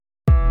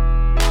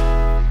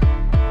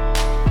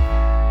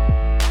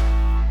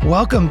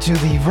Welcome to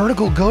the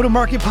Vertical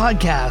Go-to-Market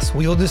Podcast.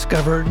 We will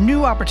discover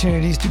new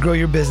opportunities to grow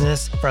your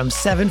business from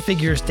 7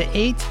 figures to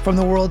 8 from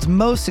the world's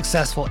most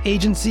successful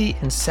agency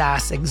and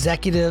SaaS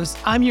executives.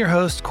 I'm your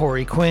host,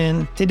 Corey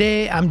Quinn.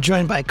 Today, I'm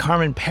joined by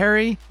Carmen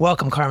Perry.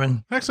 Welcome,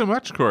 Carmen. Thanks so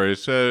much, Corey.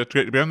 It's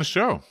great to be on the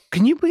show.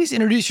 Can you please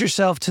introduce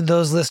yourself to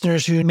those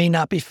listeners who may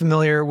not be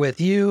familiar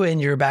with you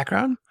and your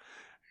background?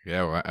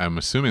 Yeah, well, I'm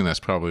assuming that's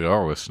probably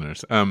all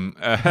listeners.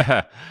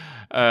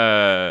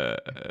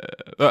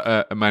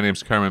 My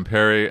name's Carmen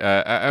Perry.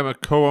 I'm a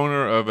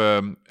co-owner of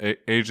an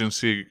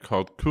agency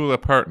called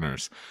Kula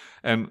Partners,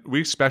 and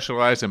we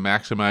specialize in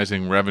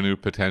maximizing revenue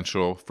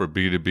potential for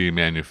B2B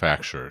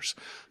manufacturers.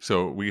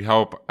 So we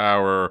help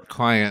our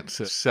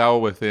clients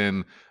sell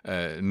within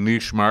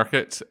niche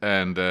markets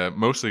and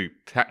mostly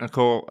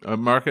technical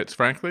markets,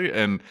 frankly,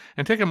 and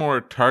take a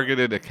more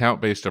targeted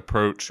account-based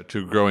approach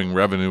to growing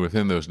revenue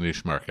within those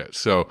niche markets.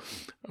 So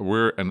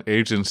we're an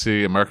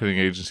agency, a marketing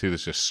agency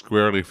that's just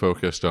squarely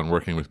focused on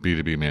working with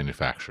B2B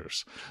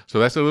manufacturers. So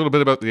that's a little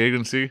bit about the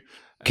agency.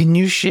 Can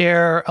you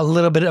share a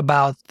little bit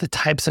about the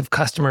types of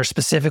customers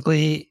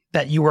specifically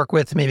that you work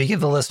with? Maybe give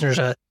the listeners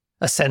a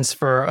sense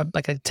for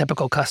a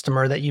typical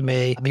customer that you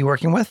may be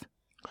working with?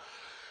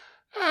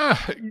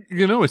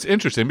 It's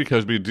interesting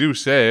because we do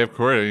say, of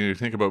course, you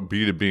think about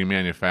B2B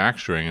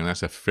manufacturing, and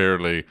that's a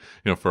fairly,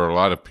 for a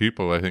lot of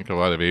people, I think a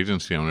lot of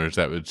agency owners,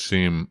 that would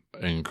seem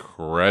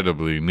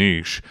incredibly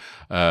niche.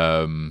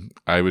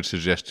 I would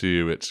suggest to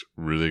you it's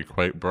really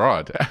quite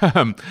broad.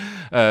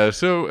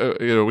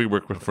 We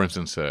work with, for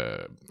instance,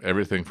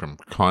 everything from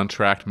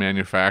contract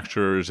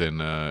manufacturers in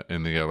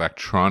the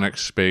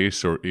electronics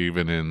space or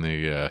even in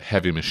the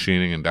heavy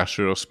machining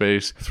industrial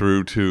space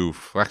through to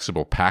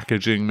flexible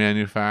packaging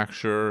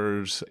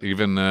manufacturers,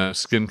 even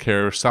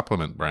skincare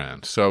supplement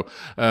brands. So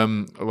a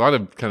lot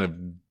of kind of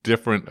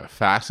different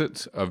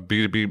facets of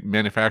B2B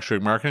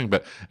manufacturing marketing,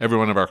 but every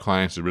one of our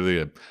clients is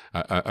really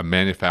a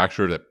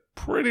manufacturer that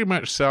pretty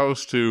much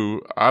sells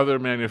to other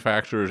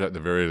manufacturers, at the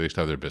very least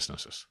other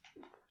businesses.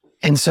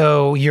 And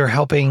so you're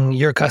helping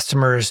your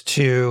customers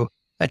to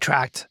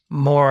attract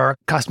more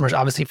customers,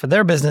 obviously, for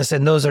their business,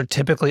 and those are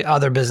typically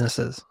other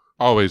businesses.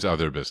 Always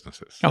other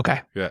businesses.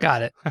 Okay, yeah.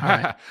 Got it. All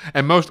right.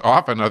 And most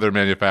often other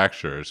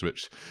manufacturers,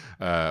 which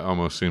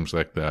almost seems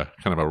like the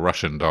kind of a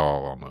Russian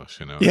doll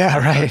almost, Yeah,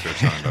 right. They're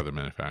selling to other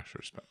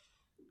manufacturers. But.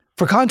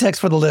 For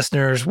context for the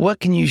listeners, what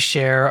can you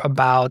share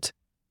about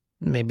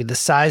maybe the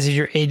size of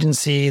your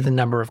agency, the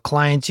number of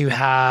clients you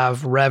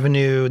have,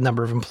 revenue,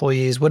 number of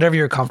employees, whatever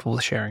you're comfortable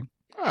with sharing?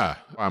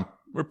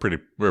 We're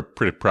a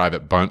pretty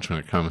private bunch when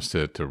it comes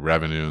to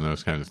revenue and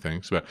those kinds of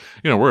things. But,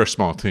 we're a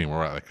small team.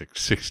 We're at like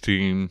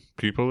 16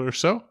 people or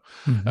so.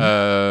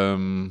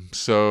 Mm-hmm.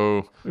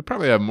 So we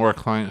probably have more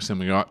clients than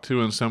we ought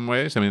to in some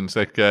ways. I mean, it's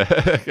like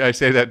I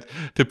say that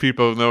to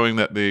people knowing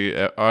that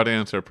the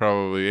audience are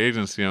probably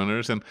agency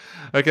owners. And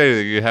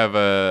okay, you have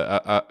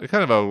a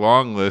kind of a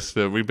long list.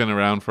 We've been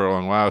around for a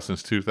long while,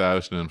 since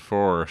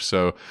 2004.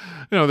 So,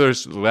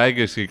 there's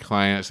legacy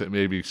clients that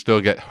maybe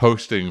still get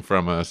hosting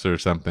from us or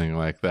something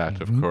like that,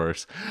 mm-hmm. of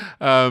course.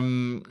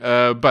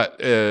 But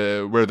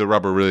where the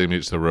rubber really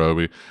meets the road,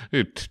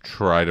 we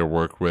try to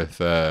work with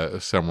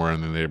somewhere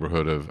in the neighborhood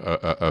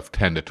of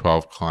 10 to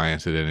 12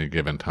 clients at any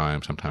given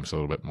time, sometimes a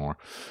little bit more.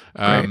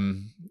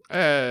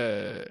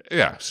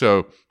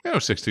 So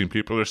 16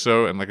 people or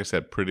so, and like I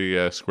said,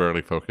 pretty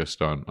squarely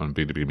focused on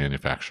B2B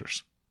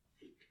manufacturers.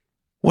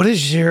 What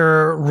is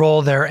your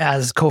role there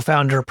as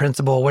co-founder,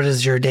 principal? What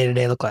does your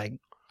day-to-day look like?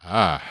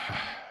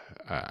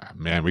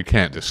 Man, we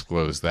can't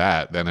disclose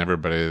that. Then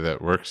everybody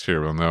that works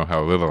here will know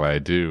how little I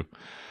do.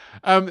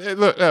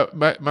 Look,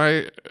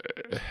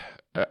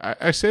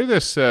 I say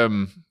this,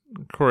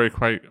 Corey,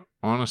 quite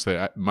honestly.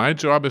 My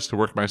job is to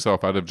work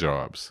myself out of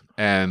jobs,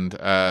 and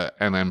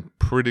I'm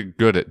pretty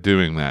good at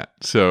doing that.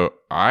 So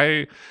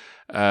I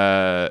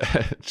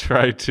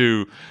try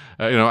to.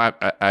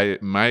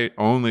 My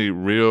only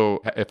real,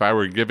 if I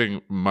were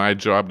giving my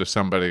job to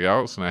somebody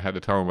else and I had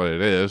to tell them what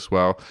it is,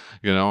 well,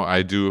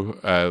 I do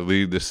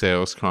lead the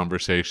sales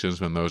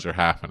conversations when those are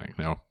happening.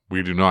 Now,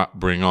 we do not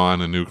bring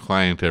on a new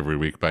client every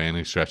week by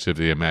any stretch of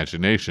the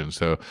imagination.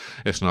 So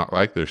it's not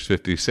like there's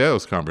 50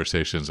 sales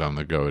conversations on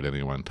the go at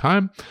any one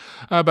time.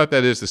 But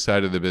that is the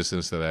side of the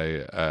business that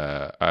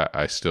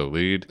I still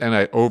lead. And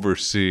I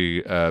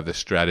oversee the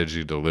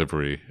strategy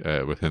delivery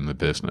within the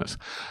business.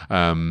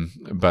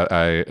 But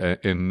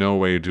in no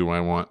way do I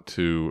want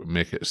to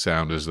make it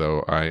sound as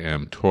though I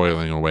am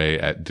toiling away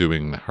at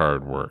doing the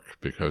hard work,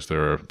 because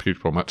there are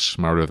people much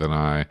smarter than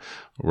I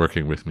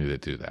working with me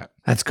that do that.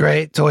 That's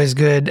great. It's always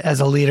good as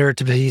a leader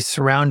to be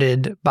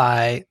surrounded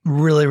by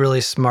really,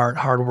 really smart,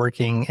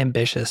 hardworking,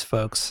 ambitious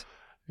folks.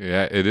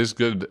 Yeah, it is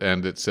good.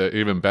 And it's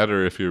even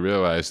better if you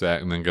realize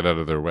that and then get out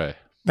of their way.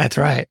 That's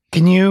right.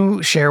 Can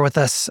you share with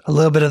us a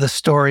little bit of the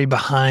story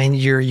behind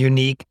your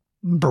unique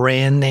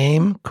brand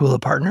name, Kula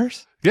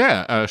Partners?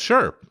 Yeah,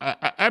 sure.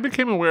 I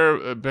became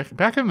aware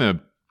back in the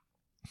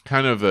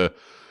kind of the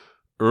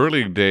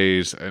early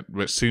days,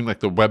 what seemed like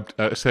the web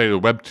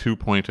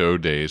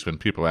 2.0 days, when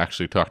people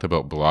actually talked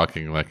about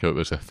blogging like it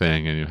was a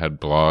thing, and you had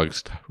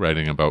blogs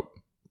writing about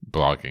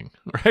blogging,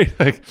 right?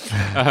 Like,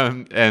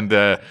 and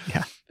at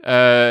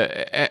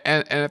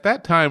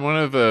that time, one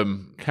of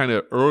the kind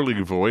of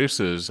early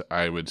voices,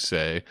 I would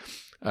say,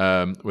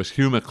 was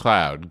Hugh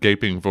MacLeod,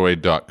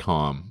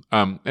 gapingvoid.com.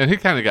 And he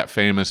kind of got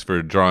famous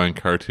for drawing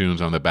cartoons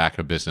on the back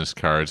of business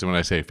cards. And when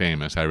I say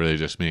famous, I really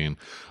just mean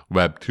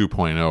Web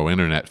 2.0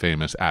 internet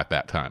famous at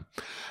that time.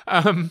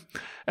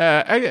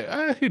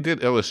 He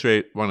did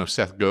illustrate one of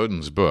Seth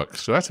Godin's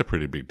books, so that's a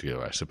pretty big deal,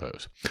 I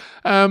suppose.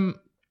 And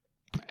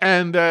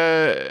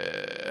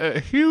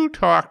Hugh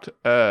talked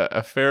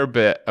a fair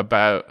bit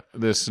about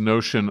this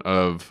notion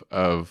of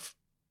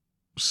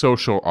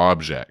social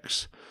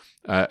objects.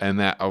 And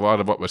that a lot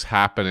of what was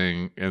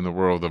happening in the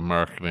world of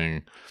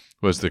marketing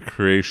was the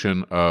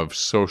creation of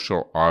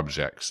social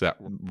objects that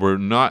were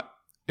not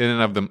in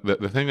and of them.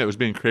 The thing that was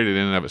being created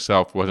in and of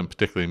itself wasn't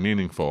particularly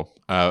meaningful.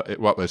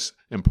 What was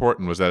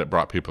important was that it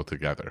brought people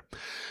together.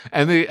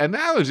 And the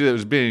analogy that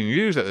was being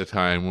used at the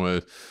time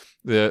was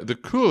the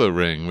Kula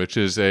ring, which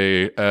is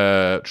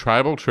a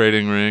tribal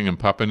trading ring in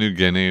Papua New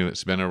Guinea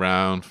that's been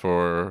around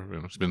for,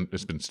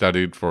 it's been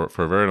studied for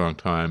a very long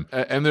time.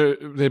 And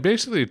they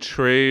basically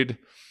trade.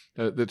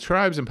 The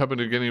tribes in Papua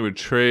New Guinea would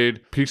trade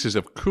pieces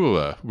of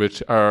kula,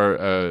 which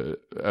are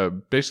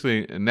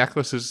basically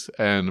necklaces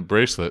and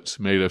bracelets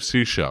made of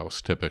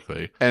seashells,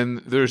 typically. And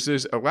there's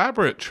these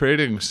elaborate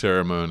trading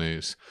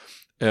ceremonies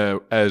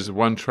as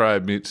one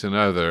tribe meets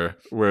another,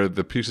 where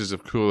the pieces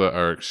of kula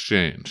are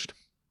exchanged.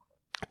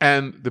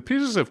 And the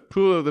pieces of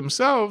kula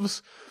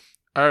themselves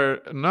are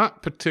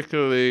not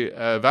particularly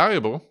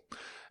valuable,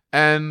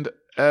 and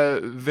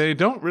they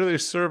don't really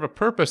serve a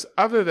purpose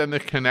other than the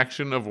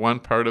connection of one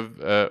part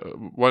of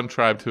one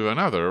tribe to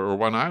another, or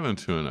one island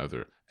to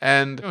another.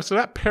 And so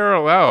that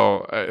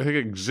parallel, I think,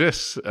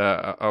 exists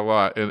a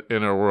lot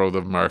in our world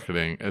of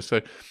marketing. It's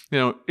like,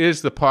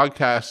 is the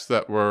podcast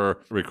that we're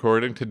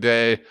recording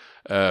today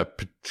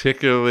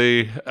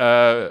particularly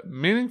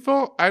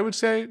meaningful? I would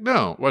say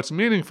no. What's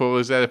meaningful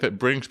is that if it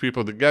brings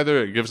people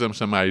together, it gives them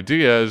some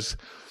ideas.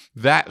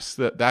 That's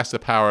the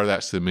power.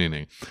 That's the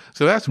meaning.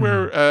 So that's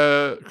where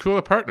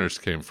Kula Partners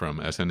came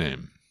from as a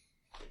name.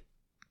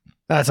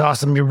 That's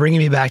awesome. You're bringing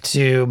me back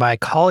to my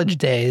college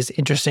days,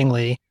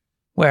 interestingly,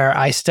 where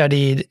I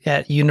studied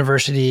at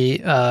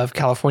University of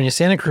California,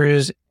 Santa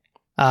Cruz,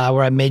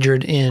 where I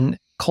majored in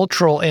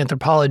cultural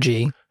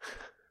anthropology.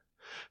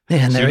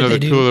 And so you know the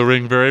Kula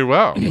Ring very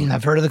well.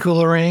 I've heard of the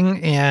Kula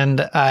Ring,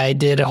 and I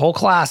did a whole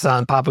class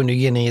on Papua New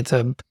Guinea. It's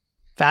a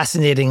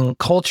fascinating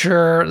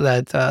culture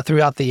that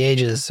throughout the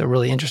ages, a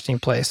really interesting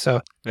place.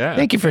 So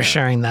thank you for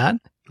sharing that.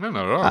 No,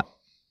 not at all.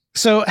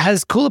 So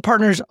has Kula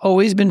Partners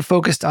always been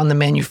focused on the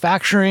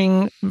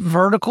manufacturing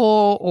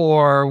vertical,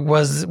 or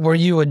were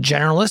you a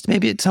generalist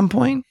maybe at some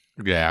point?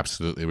 Yeah,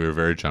 absolutely. We were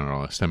very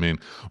generalist. I mean,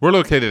 we're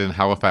located in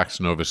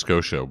Halifax, Nova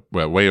Scotia,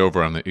 way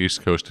over on the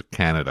east coast of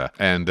Canada.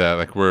 And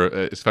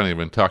it's funny,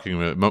 when talking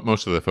with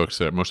most of the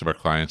folks, most of our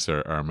clients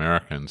are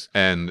Americans.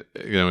 And,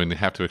 when you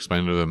have to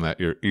explain to them that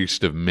you're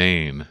east of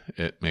Maine,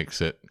 it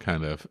makes it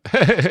kind of,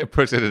 it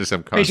puts it into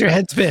some context. Makes your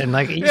head spin.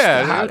 Like,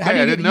 how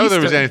I didn't know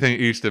there was anything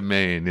east of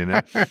Maine,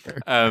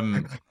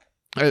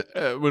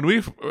 When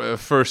we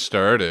first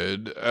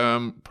started,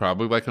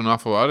 probably like an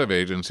awful lot of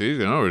agencies,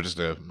 there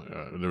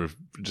was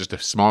just a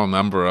small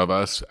number of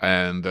us,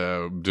 and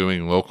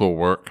doing local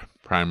work,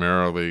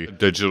 primarily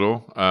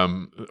digital,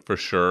 for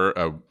sure.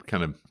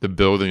 Kind of the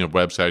building of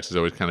websites has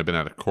always kind of been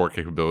at a core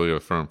capability of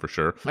the firm, for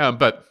sure.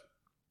 But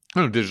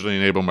digitally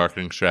enabled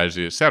marketing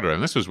strategy, et cetera.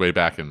 And this was way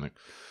back in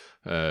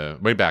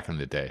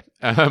the day.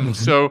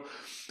 So.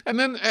 And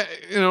then,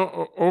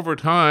 over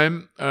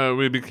time,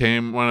 we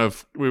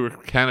were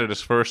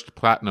Canada's first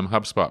platinum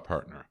Hubspot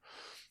partner.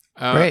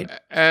 Great.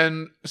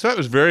 And so that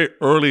was very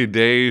early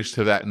days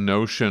to that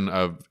notion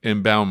of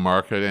inbound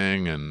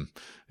marketing, and,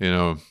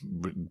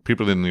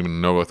 people didn't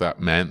even know what that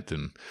meant.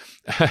 And,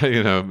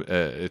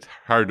 it's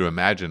hard to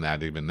imagine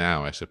that even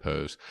now, I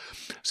suppose.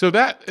 So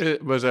that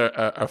was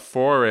a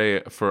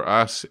foray for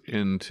us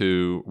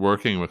into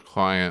working with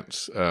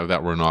clients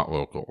that were not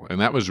local. And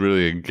that was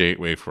really a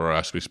gateway for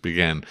us. We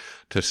began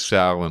to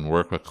sell and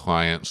work with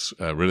clients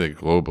really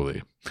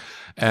globally.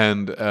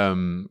 And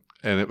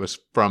it was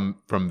from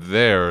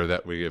there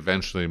that we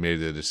eventually made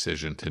the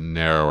decision to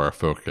narrow our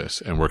focus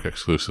and work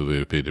exclusively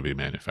with B2B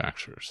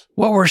manufacturers.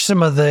 What were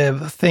some of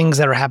the things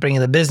that were happening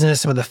in the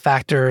business, some of the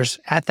factors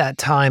at that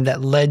time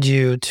that led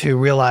you to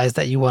realize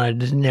that you wanted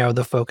to narrow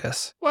the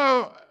focus?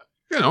 Well,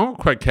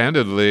 quite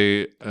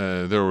candidly,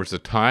 there was a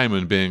time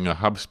when being a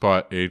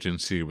HubSpot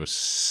agency was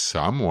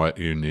somewhat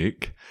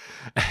unique.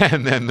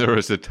 And then there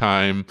was a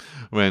time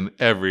when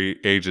every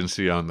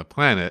agency on the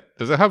planet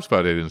is a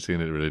HubSpot agency,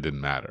 and it really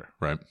didn't matter,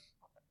 right?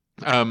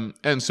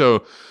 And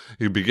so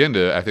you begin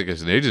to, I think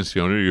as an agency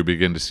owner, you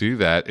begin to see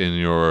that in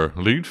your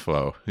lead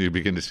flow. You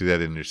begin to see that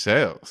in your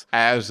sales.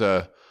 As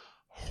a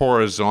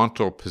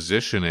horizontal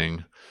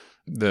positioning,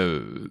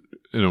 we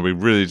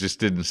really just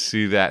didn't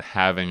see that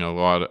having a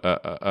long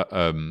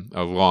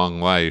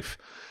life,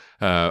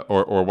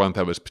 or one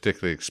that was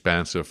particularly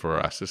expansive for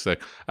us. It's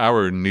like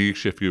our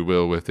niche, if you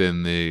will,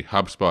 within the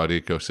HubSpot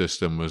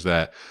ecosystem was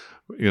that,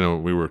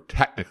 we were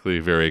technically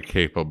very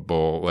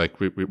capable, like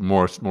we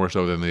more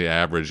so than the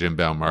average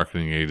inbound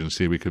marketing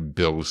agency. We could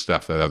build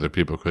stuff that other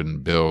people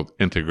couldn't build,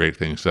 integrate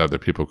things that other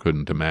people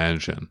couldn't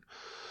imagine.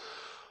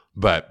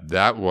 But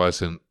that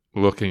wasn't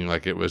looking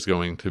like it was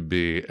going to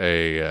be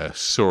a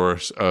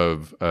source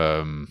of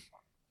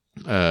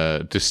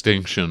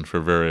distinction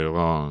for very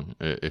long,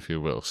 if you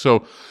will.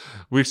 So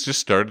we just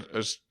started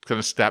kind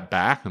of stepped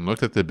back and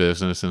looked at the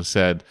business and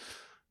said,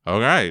 all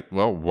right,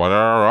 well, what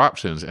are our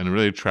options? And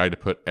really tried to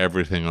put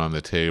everything on the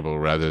table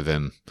rather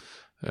than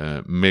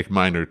make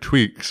minor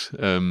tweaks.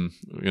 We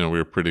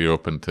were pretty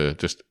open to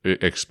just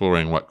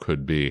exploring what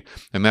could be.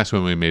 And that's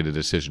when we made a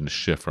decision to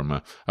shift from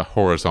a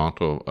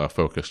horizontal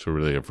focus to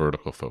really a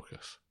vertical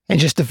focus. And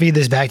just to feed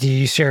this back to you,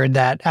 you shared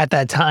that at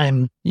that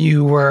time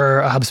you were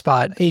a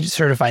HubSpot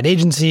certified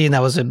agency, and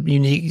that was a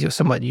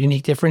somewhat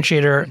unique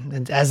differentiator.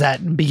 And as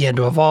that began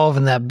to evolve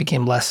and that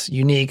became less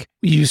unique,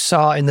 you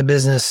saw in the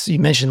business, you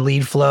mentioned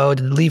lead flow.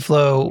 Did lead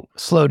flow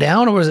slow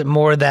down, or was it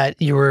more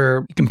that you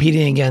were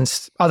competing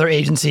against other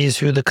agencies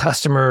who the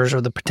customers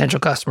or the potential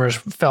customers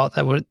felt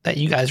that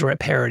you guys were at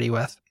parity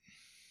with?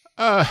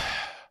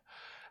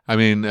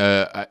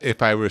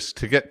 If I was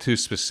to get too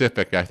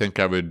specific, I think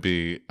I would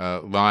be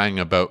lying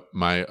about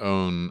my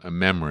own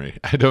memory.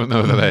 I don't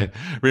know that I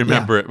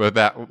remember it with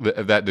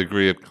that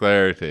degree of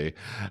clarity.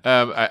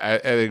 I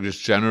think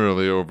just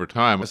generally over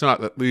time, it's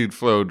not that lead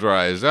flow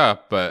dries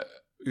up, but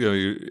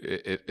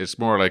it's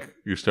more like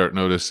you start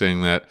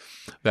noticing that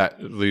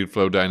lead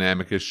flow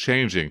dynamic is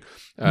changing.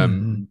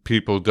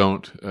 People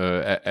don't,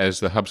 as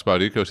the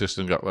HubSpot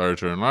ecosystem got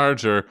larger and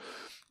larger,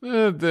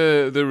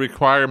 the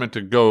requirement to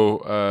go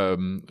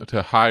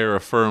to hire a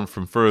firm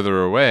from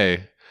further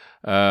away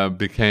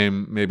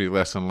became maybe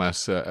less and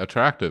less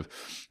attractive.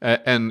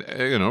 And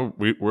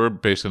we're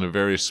based in a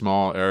very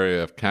small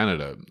area of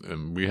Canada,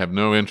 and we have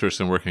no interest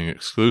in working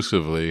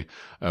exclusively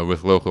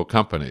with local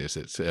companies.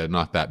 It's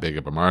not that big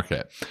of a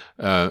market.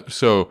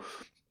 So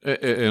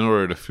in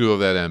order to fuel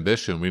that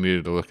ambition, we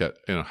needed to look at,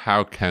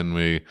 how can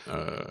we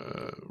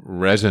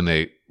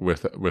resonate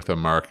with a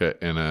market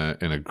in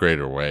a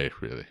greater way,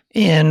 really.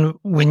 And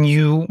when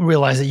you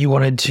realized that you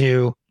wanted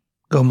to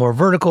go more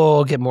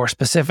vertical, get more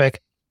specific,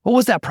 what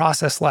was that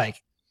process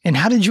like? And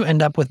how did you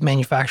end up with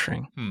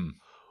manufacturing?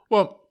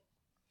 Well,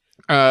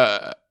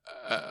 I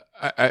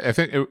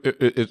think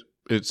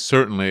it's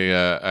certainly,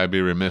 I'd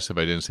be remiss if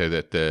I didn't say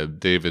that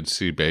David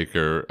C.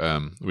 Baker,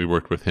 we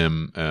worked with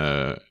him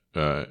on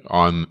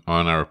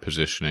our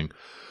positioning.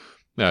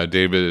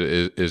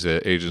 David is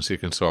an agency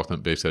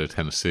consultant based out of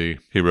Tennessee.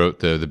 He wrote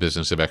the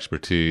Business of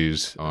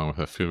Expertise along with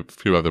a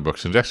few other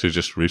books, and actually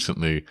just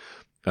recently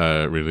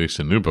released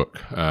a new book,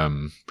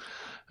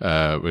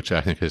 which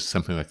I think is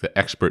something like the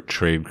Expert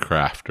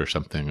Tradecraft or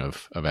something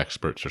of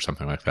experts or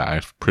something like that.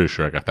 I'm pretty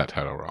sure I got that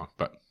title wrong,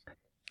 but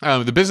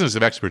the Business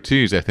of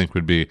Expertise, I think,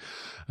 would be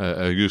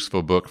a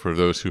useful book for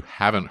those who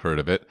haven't heard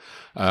of it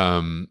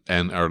and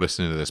are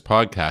listening to this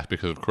podcast,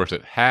 because, of course,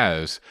 it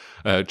has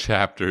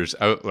chapters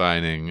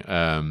outlining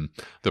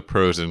the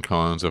pros and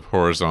cons of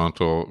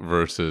horizontal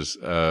versus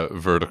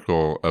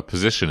vertical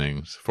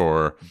positionings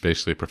for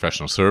basically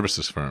professional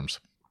services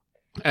firms.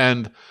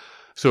 And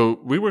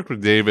so we worked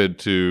with David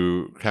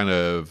to kind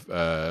of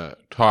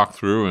talk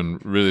through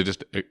and really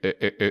just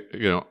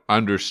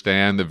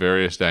understand the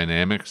various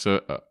dynamics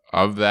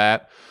of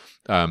that.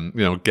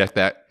 Get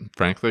that,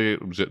 frankly,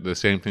 the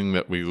same thing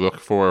that we look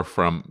for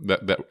from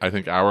that I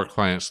think our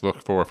clients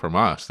look for from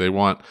us. They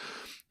want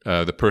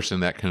the person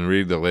that can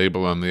read the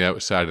label on the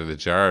outside of the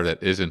jar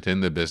that isn't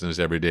in the business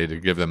every day to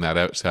give them that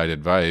outside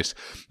advice.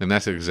 And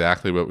that's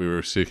exactly what we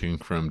were seeking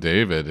from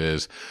David,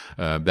 is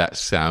that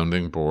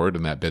sounding board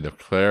and that bit of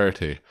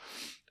clarity.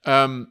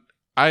 I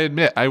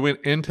admit I went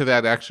into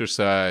that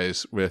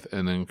exercise with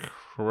an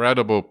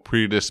incredible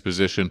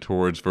predisposition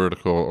towards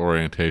vertical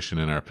orientation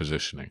in our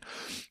positioning.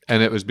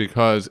 And it was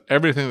because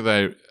everything that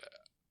I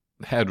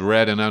had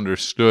read and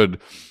understood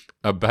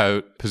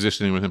about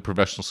positioning within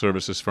professional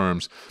services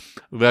firms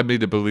led me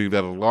to believe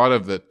that a lot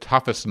of the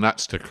toughest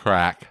nuts to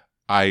crack,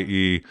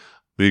 i.e.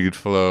 lead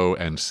flow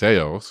and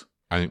sales,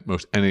 I think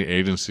most any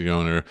agency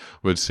owner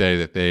would say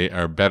that they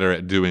are better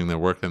at doing the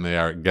work than they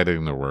are at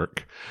getting the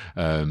work.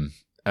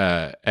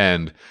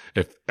 And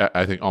if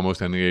I think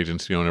almost any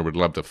agency owner would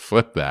love to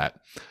flip that.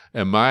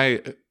 And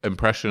my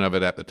impression of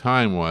it at the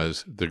time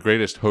was the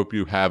greatest hope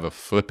you have of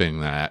flipping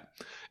that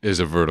is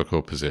a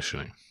vertical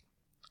positioning.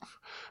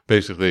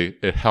 Basically,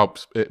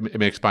 it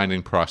makes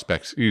finding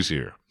prospects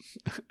easier,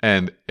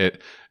 and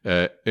it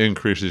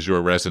increases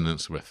your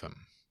resonance with them.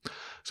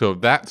 So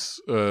that's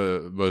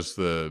was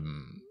the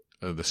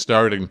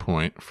starting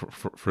point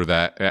for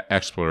that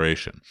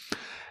exploration.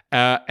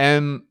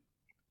 And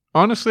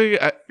honestly,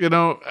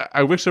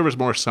 I wish there was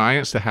more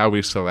science to how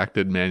we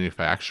selected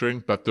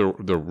manufacturing, but there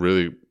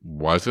really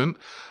wasn't.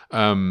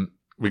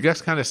 we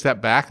just kind of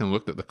stepped back and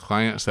looked at the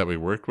clients that we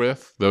worked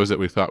with, those that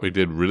we thought we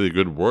did really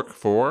good work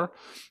for,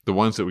 the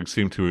ones that we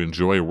seemed to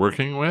enjoy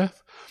working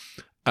with.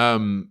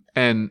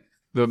 And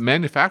the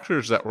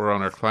manufacturers that were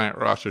on our client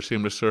roster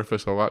seemed to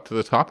surface a lot to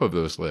the top of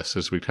those lists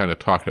as we kind of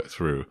talked it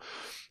through.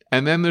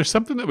 And then there's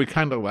something that we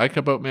kind of like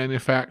about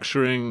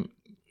manufacturing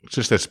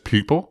just as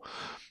people,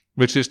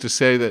 which is to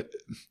say that,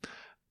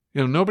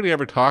 nobody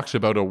ever talks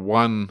about I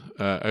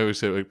always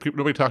say,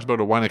 nobody talks about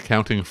a one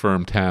accounting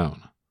firm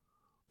town,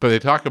 but they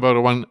talk about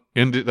a one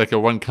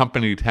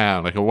company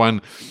town, like a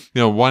one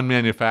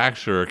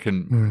manufacturer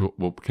can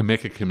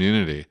make a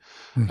community.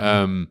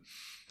 Mm-hmm.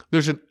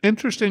 There's an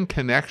interesting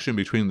connection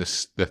between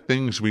the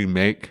things we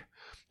make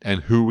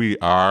and who we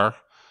are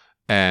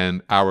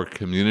and our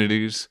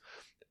communities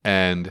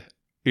and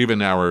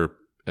even our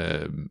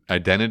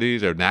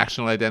identities, our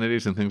national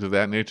identities and things of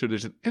that nature.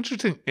 There's an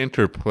interesting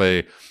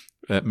interplay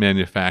that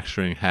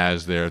manufacturing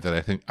has there that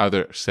I think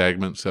other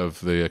segments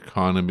of the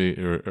economy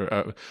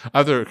or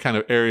other kind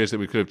of areas that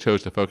we could have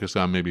chose to focus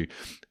on maybe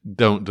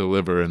don't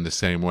deliver in the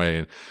same way.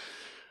 And,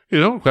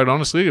 quite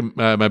honestly,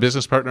 my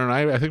business partner and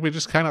I think we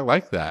just kind of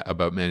like that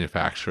about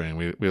manufacturing.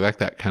 We like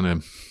that kind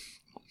of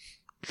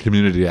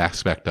community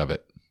aspect of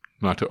it,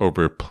 not to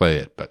overplay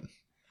it, but.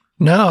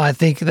 No, I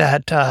think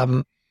that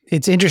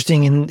it's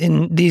interesting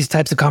in these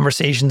types of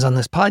conversations on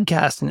this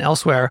podcast and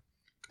elsewhere,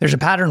 there's a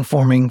pattern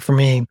forming for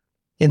me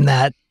in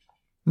that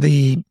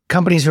the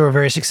companies who are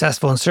very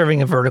successful in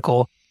serving a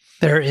vertical,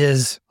 there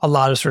is a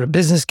lot of sort of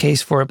business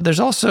case for it, but there's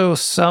also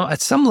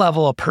at some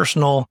level a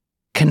personal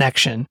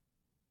connection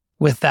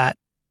with that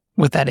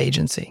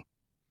agency.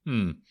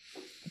 Yeah,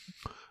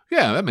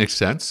 that makes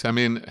sense. I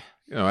mean,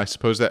 I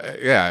suppose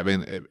that. Yeah, I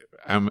mean,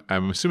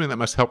 I'm assuming that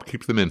must help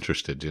keep them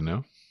interested.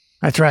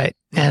 That's right,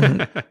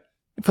 and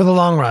for the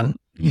long run,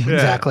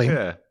 exactly.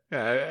 Yeah.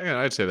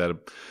 I'd say that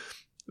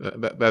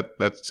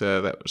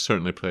that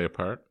certainly play a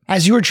part.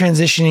 As you were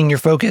transitioning your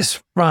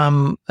focus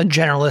from a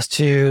generalist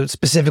to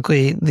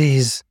specifically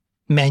these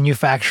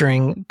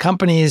manufacturing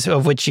companies,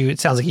 of which it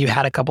sounds like you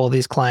had a couple of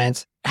these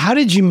clients, how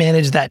did you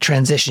manage that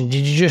transition?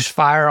 Did you just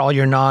fire all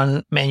your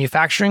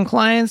non-manufacturing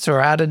clients,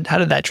 or how did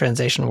that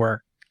transition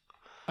work?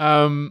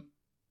 All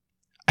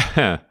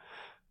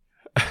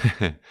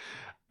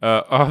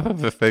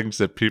of the things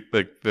that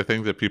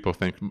people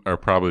think are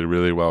probably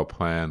really well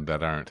planned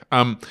that aren't.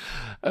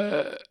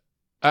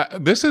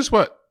 This is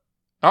what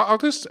I'll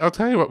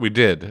tell you what we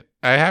did.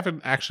 I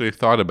haven't actually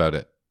thought about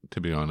it, to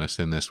be honest,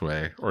 in this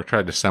way, or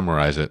tried to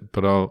summarize it,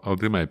 but I'll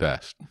do my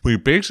best. We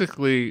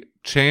basically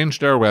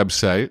changed our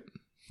website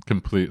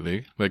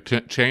completely,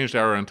 changed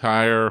our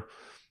entire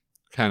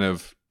kind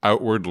of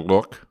outward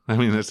look. I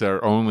mean, it's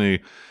our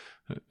only.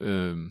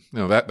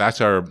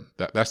 That's our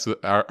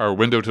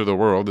window to the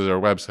world is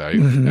our website,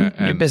 and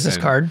your business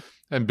card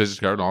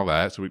and all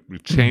that. So we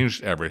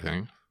changed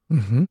everything,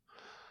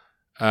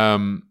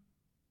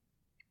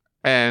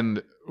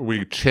 and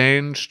we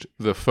changed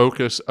the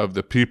focus of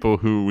the people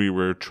who we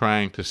were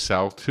trying to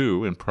sell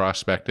to and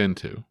prospect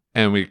into,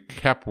 and we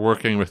kept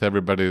working with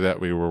everybody that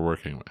we were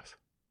working with.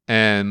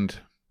 And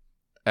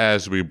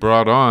as we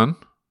brought on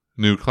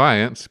new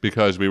clients,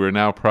 because we were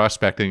now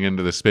prospecting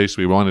into the space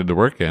we wanted to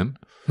work in.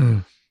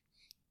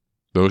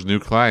 Those new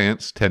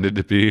clients tended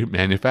to be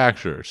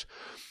manufacturers.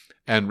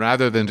 And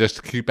rather than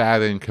just keep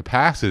adding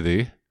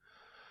capacity,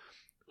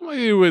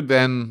 we would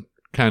then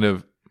kind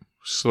of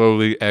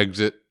slowly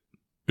exit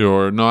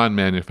your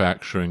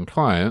non-manufacturing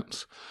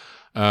clients.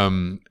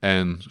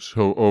 And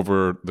so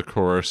over the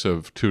course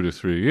of 2 to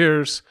 3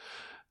 years,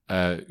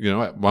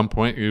 at one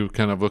point you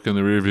kind of look in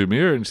the rearview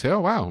mirror and say, oh,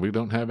 wow, we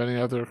don't have any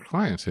other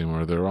clients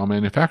anymore. They're all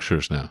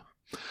manufacturers now.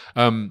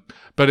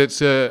 But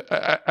it's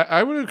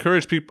I would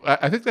encourage people.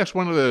 I think that's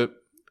one of the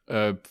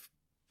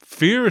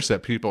fears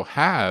that people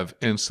have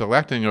in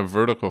selecting a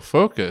vertical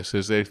focus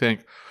is they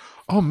think,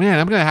 oh man,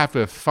 I'm going to have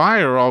to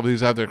fire all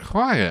these other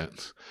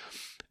clients,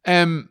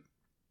 and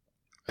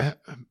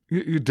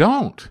you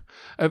don't.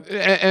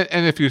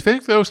 And if you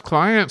think those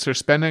clients are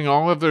spending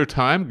all of their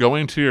time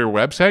going to your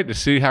website to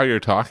see how you're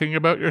talking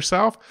about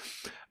yourself,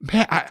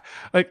 man,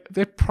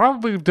 they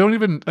probably don't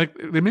even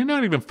they may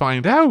not even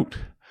find out.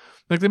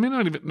 They may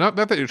not even, not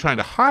that you're trying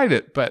to hide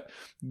it, but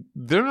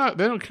they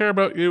don't care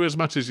about you as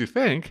much as you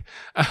think.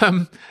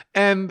 And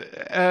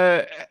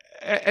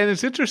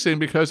it's interesting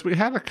because we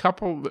had a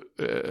couple,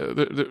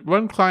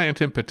 one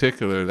client in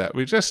particular that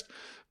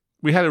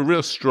we had a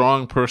real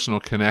strong personal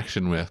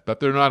connection with, but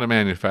they're not a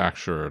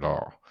manufacturer at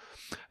all.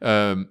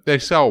 They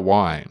sell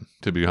wine,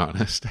 to be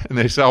honest, and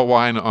they sell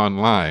wine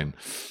online.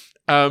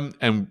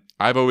 And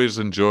I've always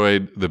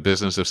enjoyed the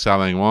business of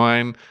selling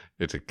wine.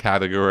 It's a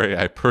category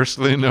I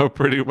personally know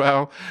pretty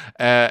well,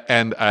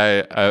 and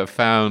I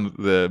found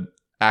the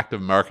act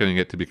of marketing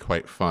it to be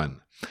quite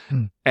fun.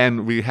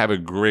 And we have a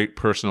great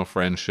personal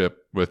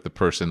friendship with the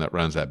person that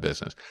runs that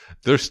business.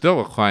 They're still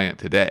a client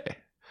today,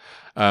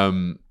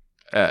 and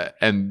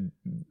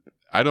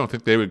I don't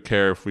think they would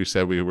care if we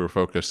said we were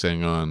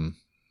focusing on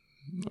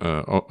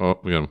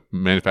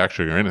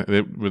manufacturing or anything,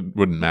 it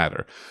wouldn't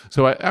matter.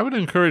 So I would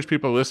encourage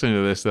people listening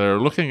to this that are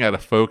looking at a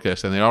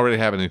focus and they already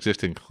have an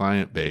existing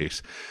client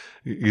base.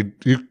 You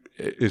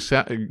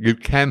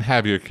can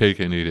have your cake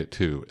and eat it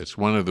too. It's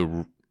one of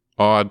the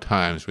odd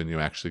times when you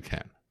actually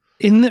can.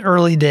 In the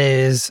early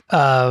days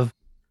of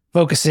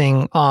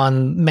focusing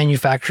on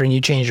manufacturing, you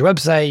changed your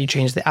website, you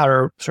changed the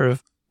outer sort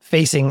of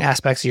facing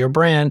aspects of your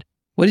brand.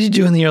 What did you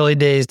do in the early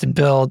days to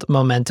build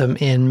momentum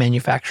in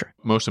manufacturing?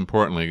 Most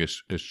importantly,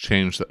 is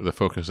change the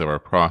focus of our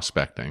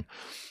prospecting.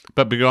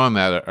 But beyond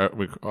that,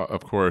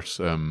 of course,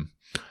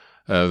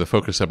 the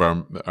focus of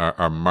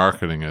our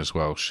marketing as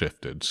well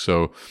shifted.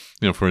 So,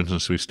 for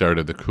instance, we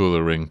started the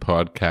Cooler Ring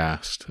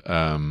podcast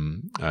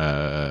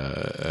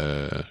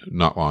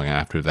not long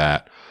after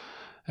that.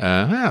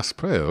 It's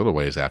probably a little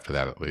ways after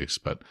that at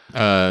least, but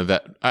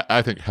that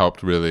I think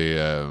helped really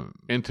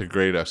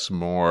integrate us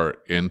more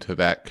into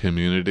that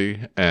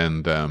community,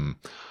 and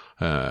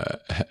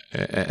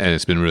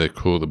it's been really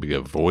cool to be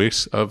a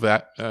voice of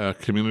that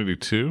community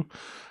too.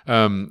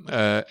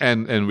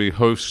 And we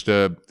host,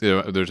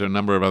 there's a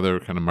number of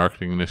other kind of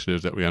marketing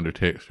initiatives that we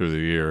undertake through the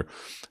year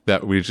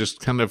that we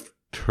just kind of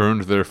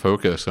turned their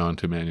focus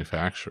onto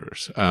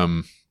manufacturers.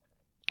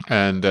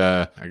 And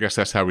I guess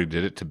that's how we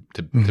did it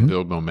to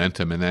build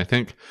momentum. And I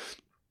think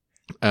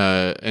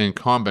in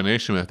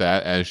combination with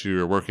that, as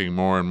you're working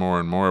more and more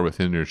and more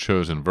within your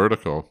chosen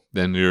vertical,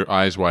 then your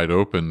eyes wide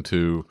open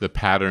to the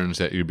patterns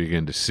that you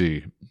begin to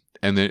see,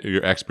 and then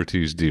your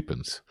expertise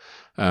deepens.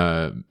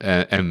 And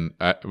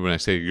when I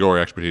say your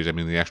expertise, I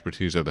mean the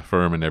expertise of the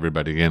firm and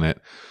everybody in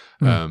it.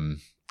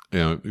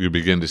 You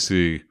begin to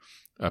see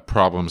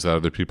problems that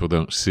other people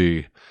don't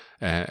see,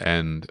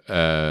 and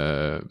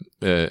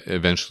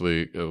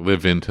eventually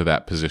live into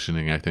that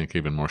positioning, I think,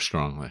 even more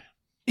strongly.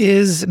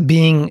 Is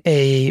being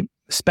a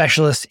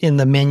specialist in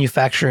the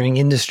manufacturing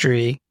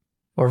industry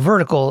or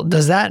vertical,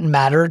 does that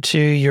matter to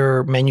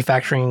your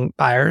manufacturing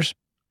buyers?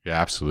 Yeah,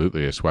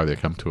 absolutely. It's why they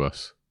come to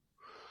us.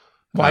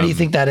 Why do you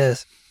think that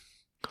is?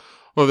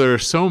 Well, there are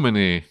so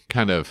many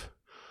kind of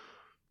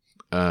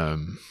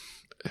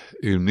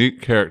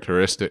unique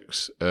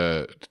characteristics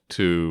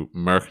to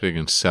marketing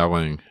and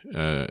selling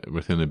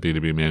within the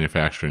B2B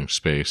manufacturing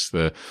space.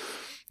 The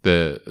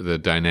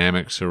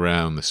dynamics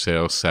around the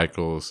sales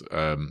cycles,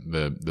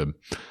 the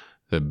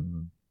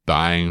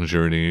buying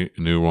journey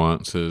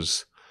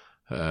nuances.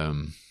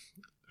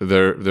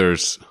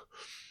 There's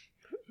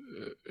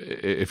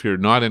if you're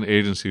not an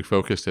agency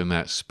focused in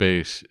that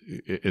space,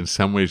 in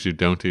some ways you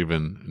don't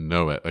even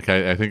know it. Like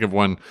I think of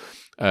one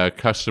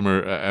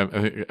customer.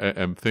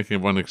 I'm thinking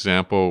of one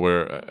example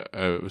where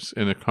I was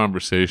in a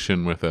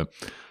conversation with a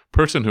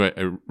person who I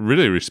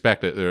really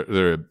respect.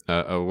 They're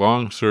a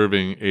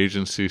long-serving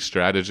agency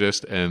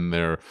strategist, and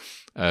they're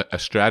a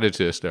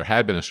strategist, or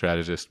had been a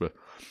strategist with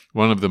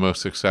one of the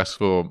most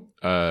successful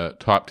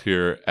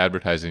top-tier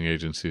advertising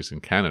agencies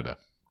in Canada.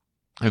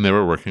 And they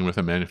were working with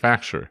a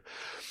manufacturer.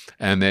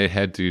 And they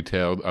had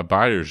detailed a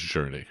buyer's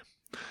journey.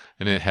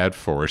 And it had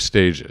 4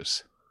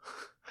 stages.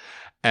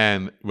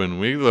 And when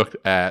we looked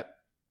at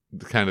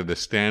kind of the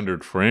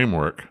standard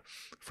framework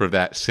for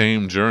that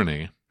same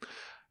journey,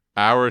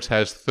 ours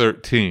has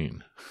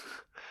 13.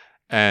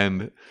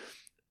 And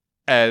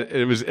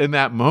it was in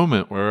that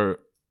moment where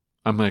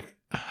I'm like,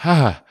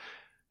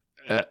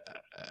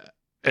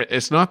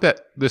 it's not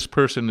that this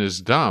person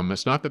is dumb.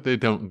 It's not that they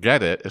don't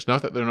get it. It's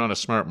not that they're not a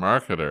smart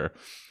marketer,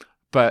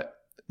 but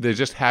they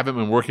just haven't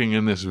been working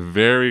in this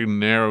very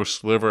narrow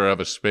sliver of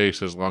a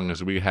space as long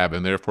as we have,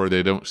 and therefore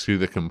they don't see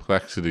the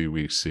complexity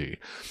we see.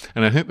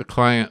 And I think the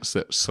clients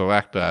that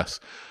select us,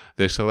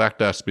 they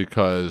select us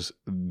because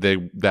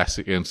that's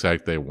the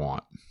insight they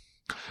want.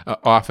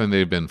 Often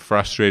they've been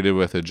frustrated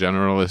with a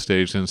generalist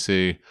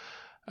agency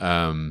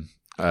and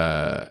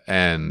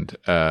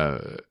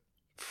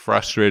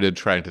frustrated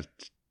trying to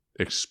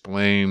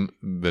explain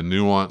the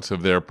nuance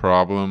of their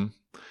problem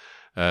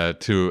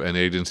to an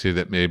agency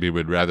that maybe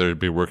would rather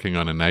be working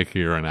on a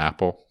Nike or an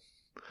Apple.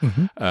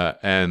 Mm-hmm.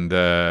 And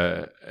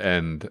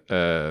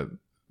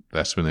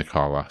that's when they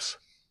call us.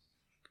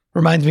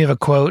 Reminds me of a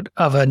quote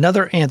of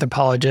another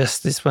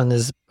anthropologist. This one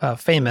is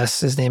famous.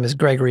 His name is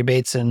Gregory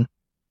Bateson.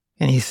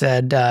 And he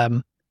said,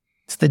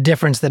 it's the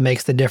difference that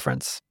makes the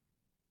difference.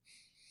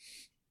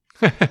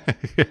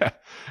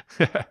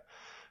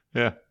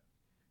 Yeah.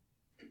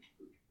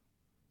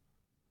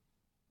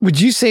 Would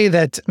you say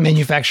that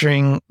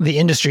manufacturing, the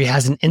industry,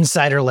 has an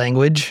insider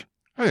language?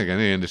 I think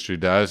any industry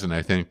does, and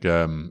I think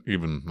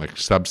even like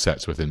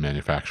subsets within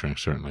manufacturing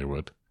certainly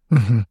would.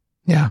 Mm-hmm.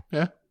 Yeah.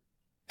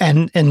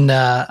 And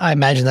I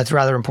imagine that's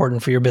rather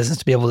important for your business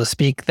to be able to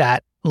speak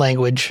that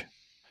language.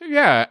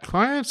 Yeah,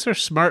 clients are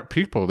smart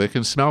people. They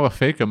can smell a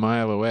fake a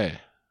mile away.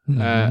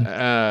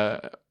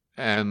 Mm-hmm.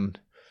 And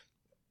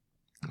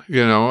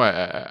you know,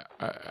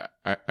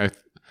 I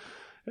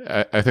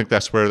think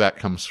that's where that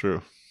comes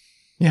through.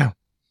 Yeah.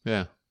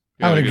 Yeah.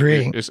 I would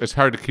agree. It's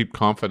hard to keep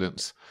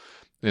confidence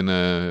in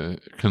a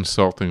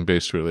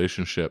consulting-based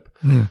relationship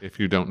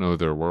if you don't know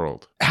their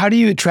world. How do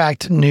you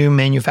attract new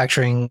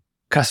manufacturing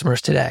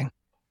customers today?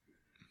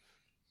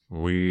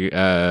 We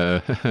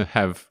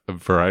have a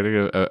variety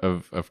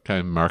of kind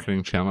of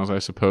marketing channels, I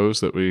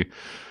suppose, that we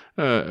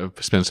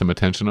spend some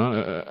attention on.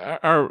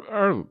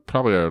 Our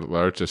probably our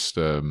largest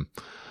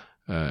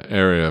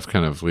area of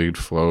kind of lead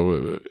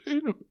flow.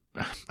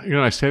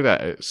 I say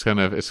that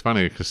it's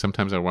funny because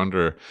sometimes I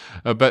wonder,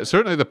 but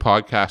certainly the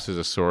podcast is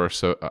a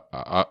source of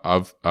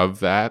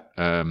that.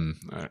 I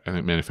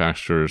think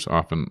manufacturers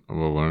often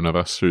will learn of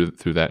us through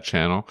that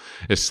channel.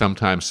 It's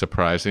sometimes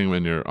surprising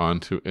when you're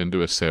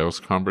into a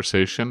sales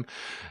conversation,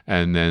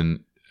 and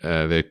then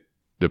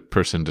the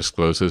person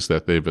discloses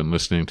that they've been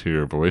listening to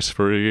your voice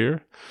for a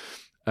year.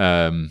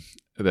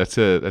 That's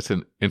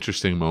an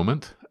interesting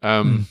moment.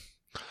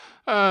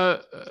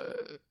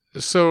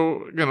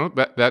 So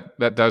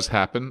that does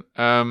happen,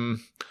 and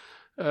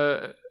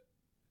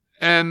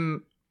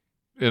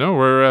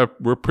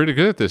we're pretty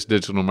good at this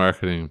digital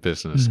marketing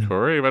business,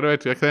 Corey. What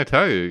can I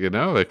tell you?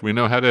 We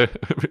know how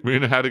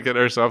to get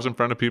ourselves in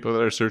front of people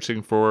that are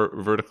searching for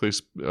vertically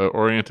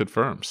oriented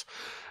firms,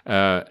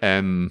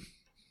 and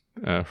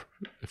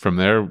from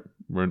there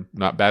we're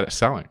not bad at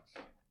selling.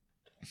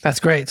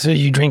 That's great. So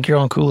you drink your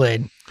own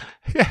Kool-Aid.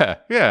 Yeah.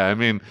 I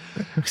mean,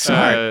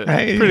 smart.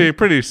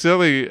 Pretty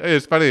silly.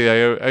 It's funny.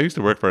 I used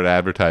to work for an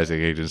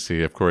advertising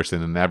agency, of course,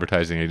 and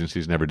advertising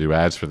agencies never do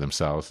ads for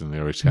themselves, and they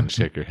always kind of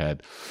shake your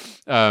head,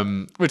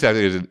 which I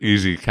think is an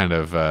easy kind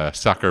of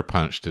sucker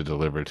punch to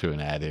deliver to an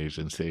ad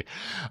agency.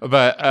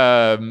 But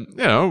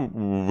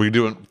we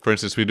do an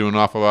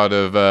awful lot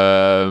of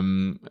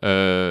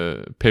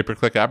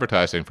pay-per-click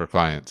advertising for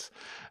clients.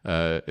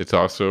 It's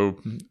also,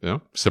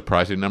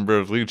 surprising number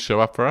of leads show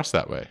up for us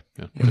that way.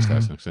 Just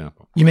as an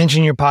example. You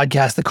mentioned your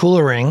podcast, The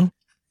Cooler Ring.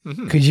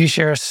 Mm-hmm. Could you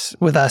share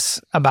with us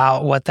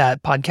about what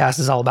that podcast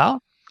is all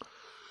about?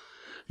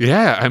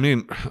 Yeah, I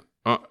mean,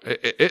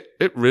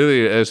 it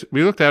really is.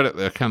 We looked out at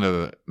the kind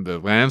of the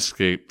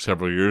landscape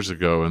several years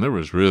ago, and there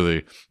was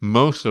really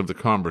most of the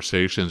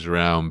conversations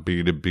around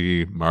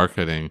B2B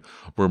marketing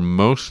were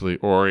mostly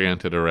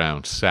oriented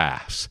around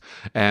SaaS.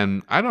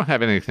 And I don't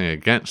have anything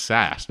against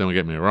SaaS, don't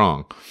get me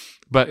wrong,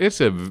 but it's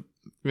the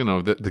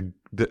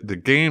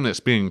game that's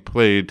being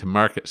played to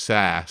market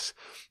SaaS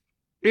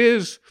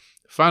is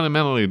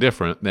fundamentally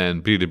different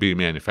than B2B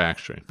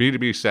manufacturing.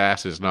 B2B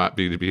SaaS is not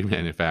B2B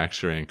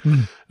manufacturing.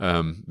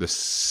 The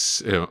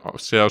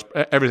sales,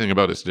 everything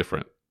about it's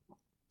different.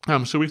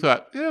 So we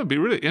thought, it'd be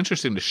really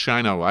interesting to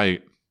shine a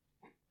light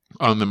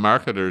on the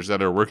marketers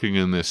that are working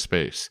in this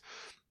space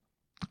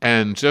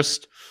and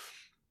just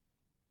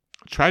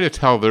try to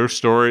tell their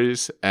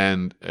stories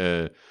and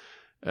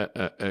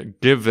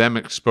give them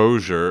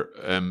exposure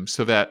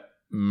so that,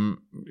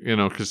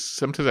 because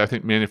sometimes I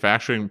think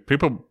manufacturing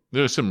people,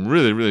 there's some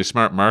really, really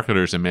smart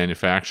marketers in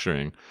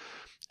manufacturing,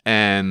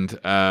 and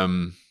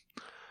I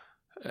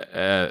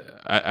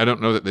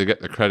don't know that they get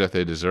the credit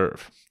they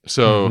deserve.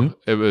 So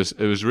it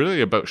was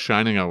really about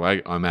shining a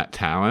light on that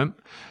talent,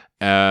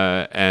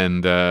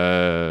 and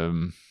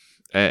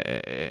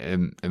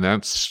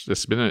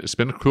it's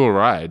been a cool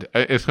ride.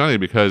 It's funny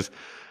because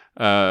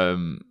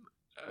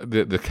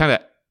the kind of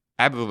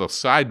add a little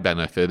side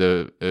benefit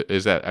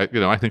is that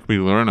I think we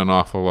learn an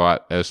awful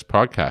lot as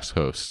podcast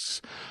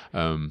hosts.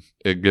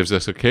 It gives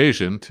us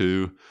occasion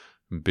to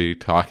be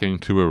talking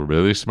to a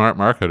really smart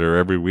marketer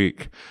every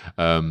week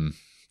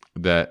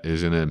that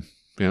is in a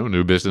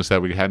new business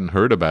that we hadn't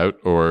heard about,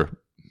 or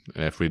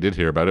if we did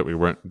hear about it, we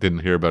didn't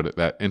hear about it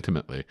that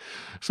intimately.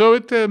 So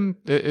it's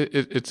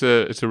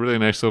a really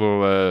nice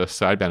little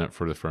side benefit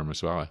for the firm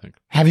as well, I think.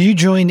 Have you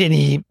joined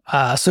any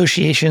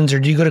associations,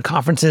 or do you go to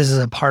conferences as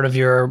a part of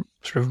your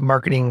sort of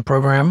marketing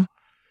program?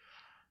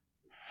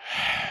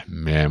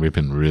 Man, we've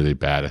been really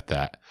bad at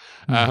that.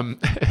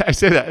 I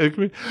say that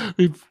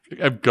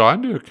I've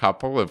gone to a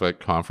couple of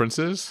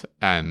conferences,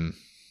 and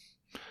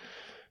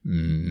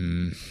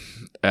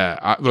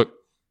look,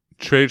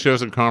 trade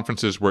shows and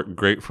conferences work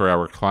great for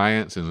our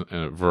clients in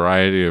a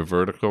variety of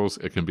verticals.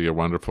 It can be a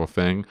wonderful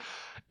thing.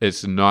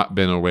 It's not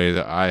been a way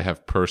that I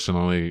have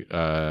personally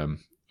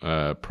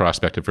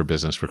prospected for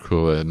business for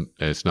Kula, and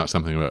it's not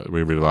something that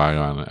we rely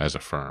on as a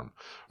firm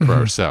for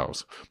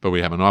ourselves. But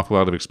we have an awful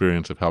lot of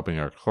experience of helping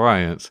our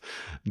clients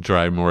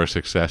drive more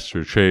success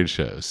through trade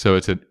shows. So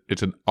it's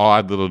an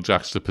odd little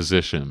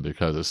juxtaposition,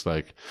 because it's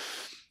like,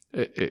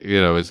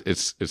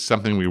 it's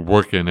something we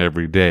work in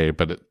every day,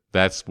 but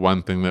that's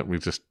one thing that we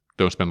just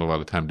don't spend a lot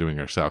of time doing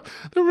ourselves.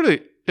 There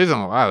really isn't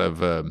a lot of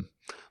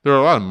there are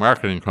a lot of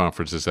marketing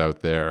conferences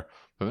out there,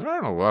 but there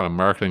aren't a lot of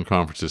marketing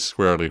conferences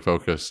squarely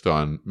focused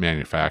on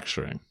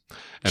manufacturing.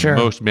 And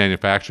most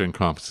manufacturing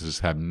conferences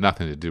have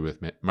nothing to do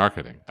with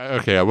marketing.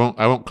 Okay, I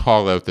won't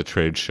call out the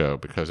trade show,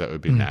 because that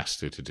would be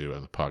nasty to do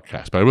on the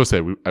podcast. But I will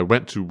say I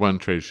went to one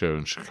trade show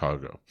in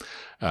Chicago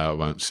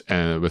once,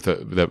 and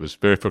that was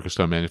very focused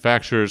on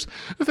manufacturers,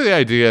 with the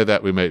idea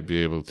that we might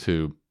be able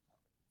to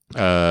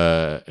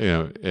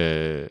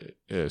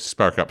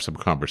spark up some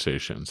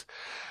conversations.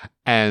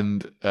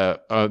 And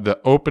the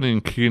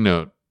opening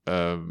keynote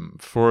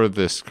for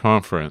this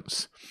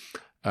conference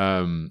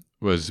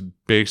was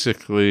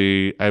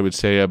basically, I would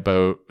say,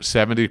 about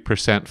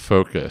 70%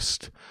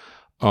 focused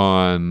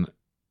on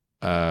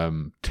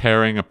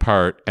tearing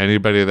apart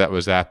anybody that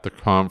was at the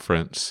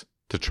conference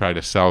to try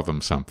to sell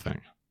them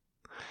something.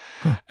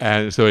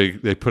 And so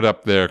they put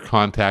up their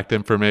contact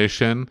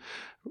information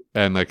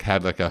and like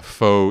had like a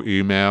faux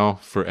email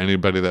for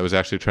anybody that was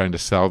actually trying to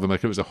sell them.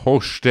 Like it was a whole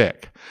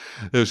shtick.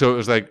 So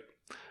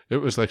it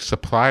was like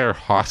supplier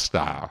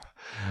hostile,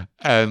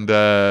 and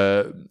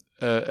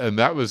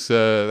that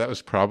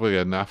was probably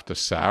enough to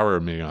sour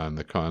me on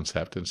the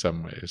concept in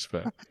some ways.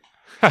 But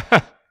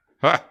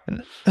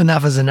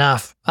enough is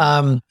enough.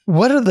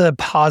 What are the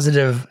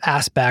positive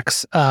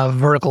aspects of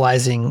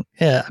verticalizing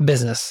a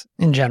business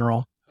in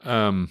general?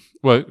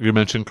 Well, you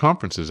mentioned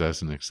conferences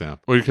as an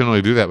example. Well, you can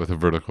only do that with a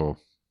vertical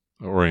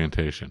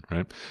orientation,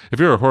 right? If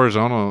you're a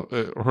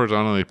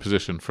horizontally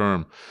positioned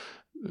firm,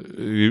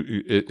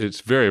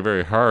 it's very,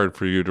 very hard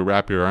for you to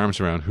wrap your arms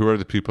around who are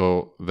the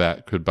people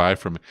that could buy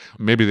from you.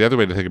 Maybe the other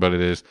way to think about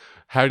it is,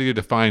 how do you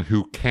define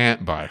who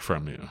can't buy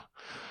from you?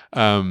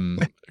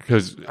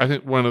 Because I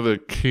think one of the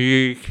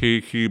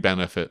key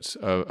benefits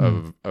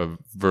of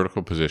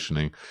vertical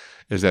positioning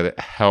is that it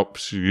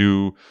helps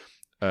you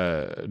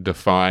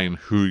define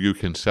who you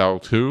can sell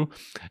to,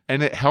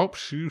 and it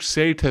helps you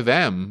say to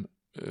them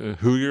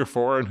who you're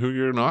for and who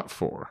you're not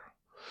for.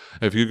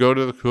 If you go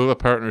to the Kula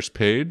Partners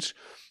page,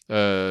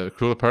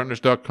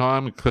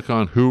 kulapartners.com, click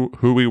on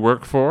who we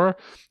work for,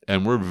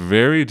 and we're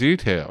very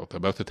detailed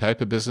about the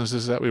type of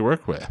businesses that we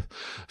work with.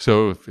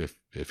 So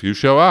if you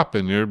show up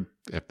and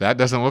if that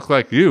doesn't look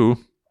like you,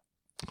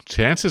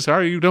 chances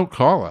are you don't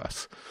call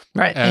us.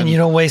 Right. And you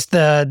don't waste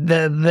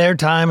their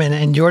time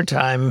and your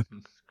time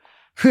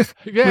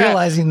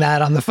realizing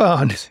that on the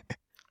phone.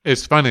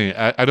 It's funny.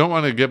 I don't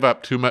want to give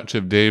up too much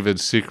of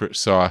David's secret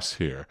sauce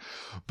here,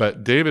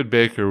 but David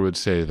Baker would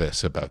say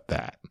this about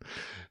that.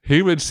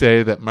 He would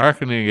say that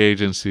marketing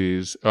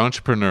agencies,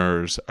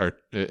 entrepreneurs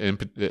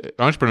and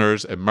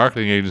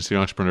marketing agency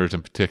entrepreneurs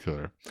in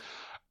particular,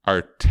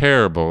 are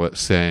terrible at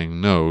saying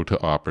no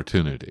to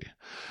opportunity.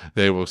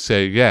 They will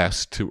say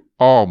yes to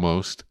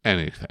almost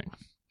anything.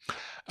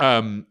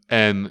 And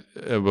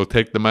we'll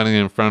take the money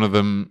in front of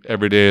them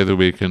every day of the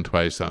week and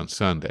twice on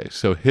Sunday.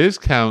 So his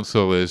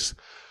counsel is,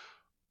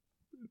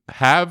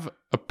 have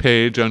a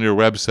page on your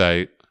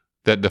website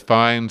that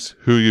defines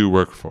who you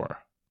work for.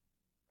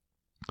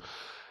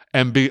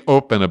 And be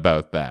open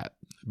about that,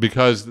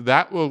 because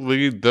that will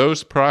lead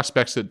those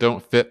prospects that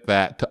don't fit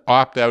that to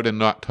opt out and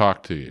not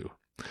talk to you,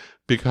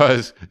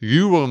 because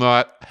you will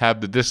not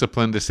have the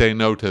discipline to say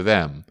no to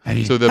them.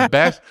 So the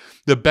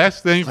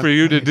best thing for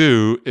you to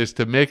do is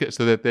to make it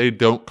so that they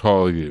don't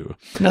call you.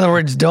 In other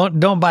words,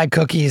 don't buy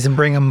cookies and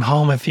bring them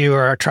home if you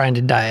are trying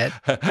to diet.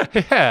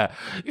 Yeah.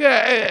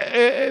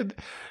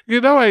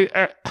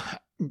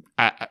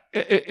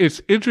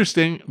 It's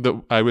interesting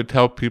that I would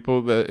tell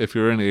people that if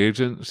you're an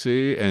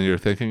agency and you're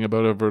thinking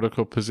about a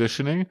vertical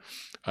positioning,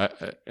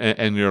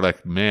 and you're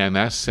like, man,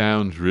 that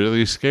sounds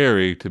really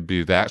scary to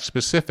be that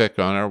specific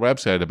on our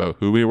website about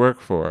who we work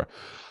for.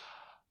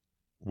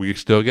 We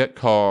still get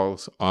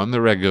calls on the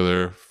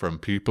regular from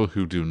people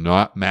who do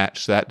not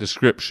match that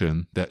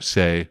description that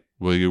say,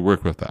 will you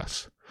work with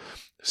us?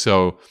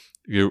 So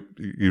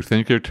you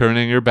think you're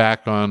turning your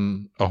back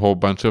on a whole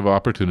bunch of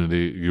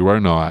opportunity. You are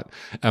not.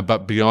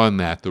 But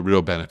beyond that, the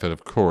real benefit,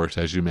 of course,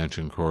 as you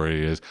mentioned,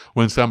 Corey, is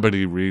when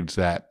somebody reads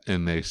that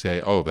and they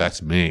say, oh,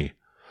 that's me.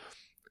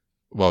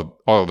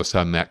 Well, all of a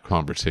sudden that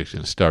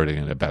conversation is starting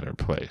in a better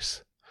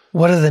place.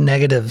 What are the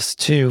negatives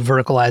to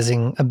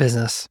verticalizing a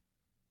business?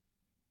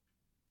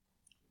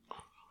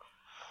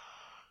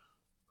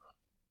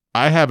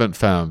 I haven't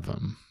found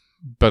them,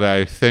 but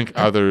I think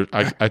I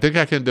think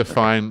I can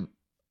define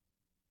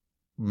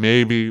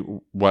maybe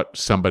what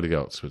somebody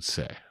else would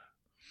say.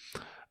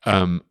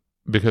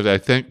 Because I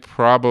think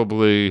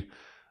probably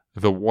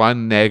the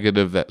one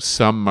negative that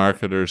some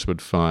marketers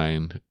would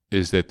find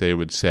is that they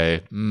would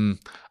say,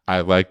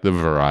 I like the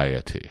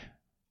variety.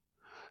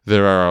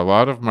 There are a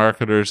lot of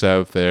marketers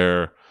out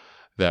there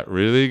that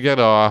really get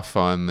off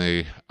on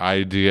the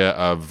idea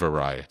of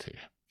variety.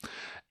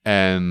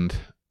 And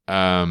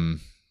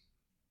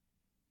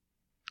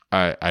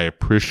I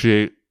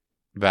appreciate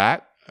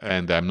that,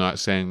 and I'm not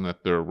saying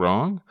that they're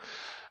wrong.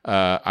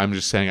 I'm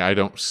just saying I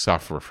don't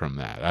suffer from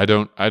that. I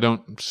don't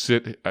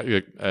sit.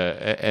 I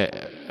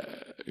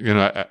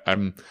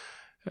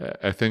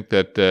think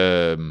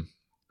that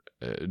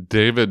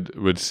David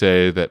would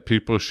say that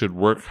people should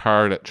work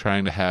hard at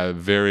trying to have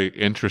very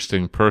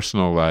interesting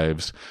personal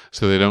lives,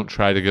 so they don't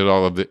try to get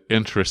all of the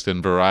interest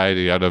and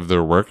variety out of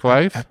their work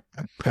life.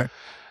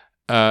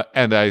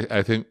 And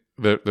I think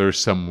that there's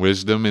some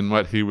wisdom in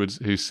what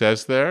he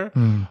says there.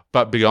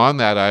 But beyond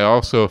that, I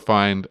also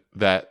find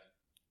that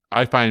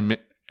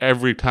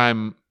every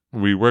time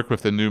we work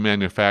with a new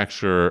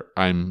manufacturer,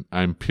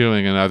 I'm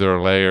peeling another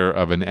layer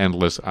of an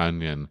endless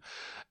onion.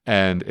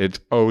 And it's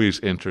always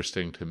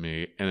interesting to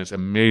me, and it's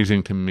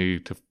amazing to me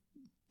to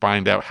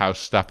find out how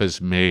stuff is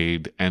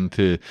made and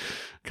to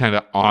kind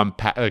of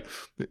unpack.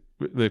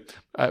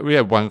 We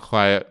had one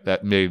client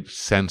that made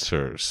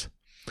sensors,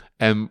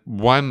 And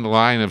one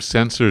line of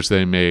sensors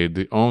they made,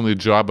 the only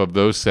job of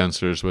those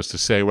sensors was to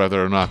say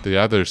whether or not the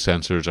other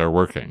sensors are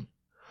working,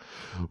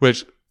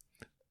 which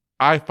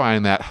I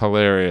find that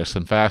hilarious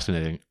and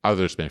fascinating.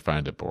 Others may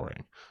find it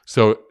boring.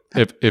 So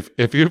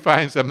if you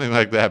find something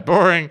like that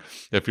boring,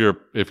 if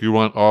you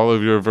want all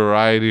of your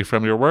variety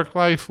from your work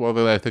life, well,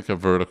 then I think a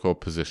vertical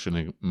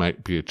positioning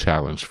might be a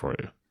challenge for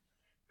you.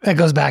 That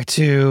goes back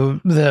to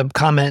the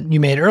comment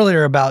you made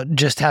earlier about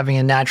just having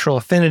a natural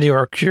affinity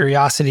or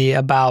curiosity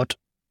about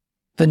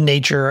the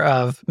nature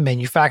of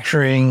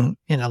manufacturing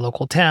in a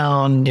local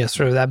town,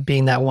 sort of that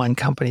being that one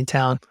company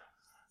town.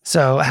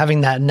 So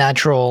having that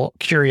natural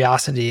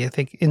curiosity, I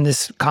think in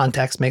this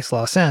context makes a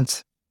lot of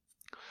sense.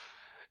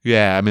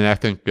 Yeah, I mean, I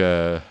think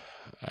if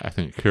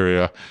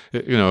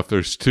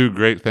there's two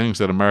great things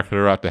that a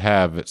marketer ought to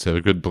have, it's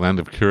a good blend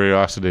of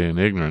curiosity and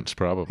ignorance,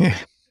 probably.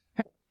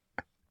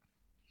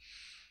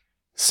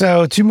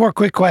 So 2 more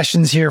quick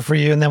questions here for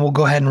you, and then we'll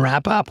go ahead and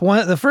wrap up.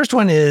 The first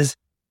one is,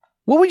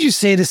 what would you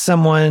say to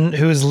someone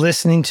who is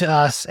listening to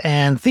us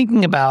and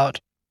thinking about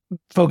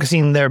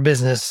focusing their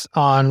business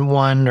on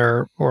one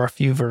or a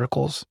few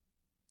verticals?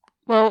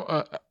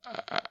 Well,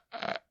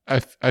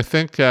 I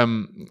think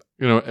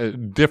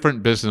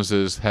different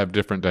businesses have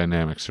different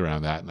dynamics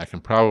around that, and I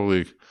can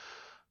probably,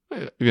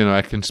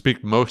 I can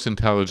speak most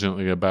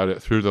intelligently about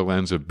it through the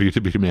lens of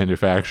B2B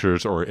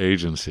manufacturers or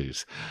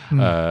agencies.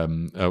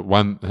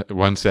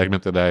 One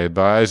segment that I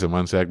advise and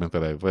one segment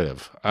that I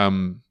live.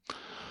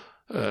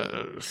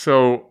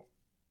 So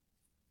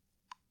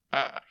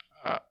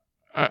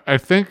I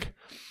think,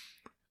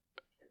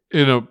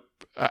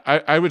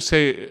 I would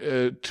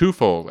say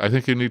twofold. I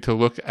think you need to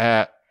look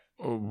at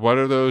what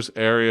are those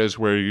areas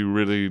where you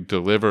really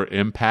deliver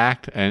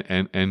impact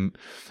and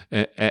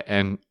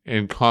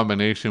in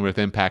combination with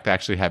impact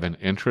actually have an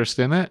interest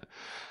in it.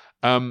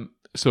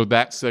 So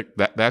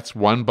that's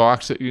one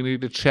box that you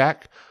need to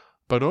check.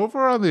 But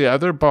over on the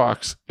other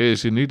box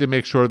is you need to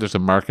make sure there's a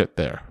market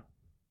there.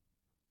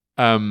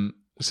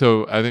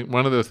 So I think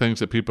one of the things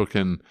that people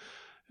can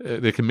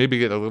maybe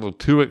get a little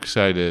too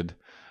excited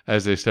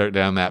as they start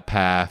down that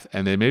path,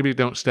 and they maybe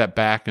don't step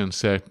back and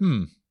say,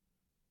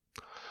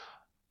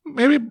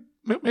 maybe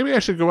I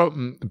should go out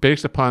and,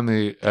 based upon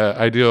the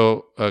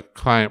ideal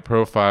client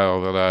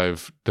profile that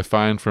I've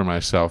defined for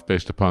myself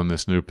based upon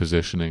this new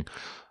positioning,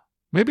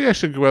 maybe I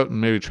should go out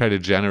and maybe try to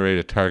generate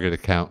a target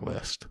account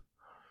list.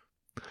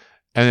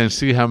 And then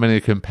see how many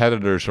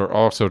competitors are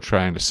also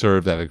trying to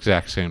serve that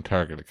exact same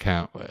target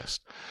account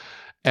list.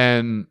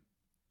 And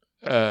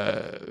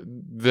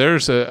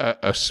there's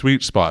a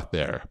sweet spot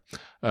there,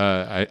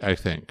 I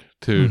think,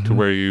 to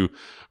where you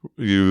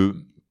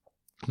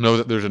know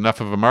that there's enough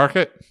of a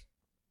market,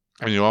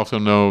 and you also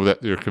know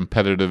that your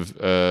competitive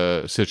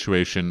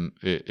situation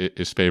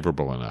is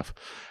favorable enough.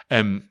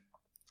 And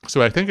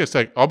so I think it's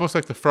almost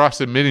like the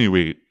frosted mini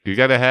wheat. You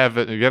got to have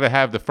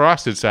the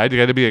frosted side. You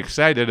got to be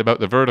excited about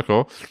the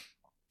vertical.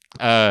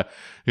 You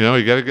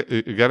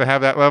got to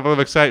have that level of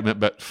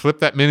excitement, but flip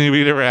that mini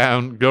wheat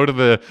around, go to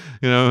the,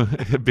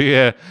 be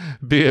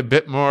a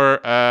bit more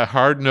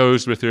hard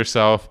nosed with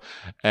yourself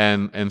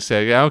and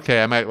say, yeah,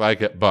 okay, I might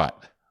like it,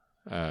 but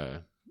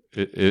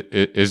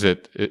is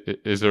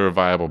there a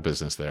viable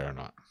business there or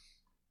not?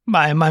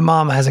 My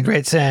mom has a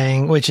great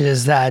saying, which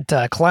is that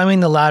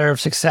climbing the ladder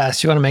of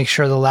success, you want to make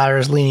sure the ladder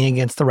is leaning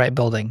against the right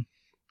building.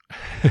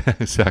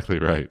 Exactly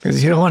right.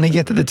 Because you don't want to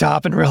get to the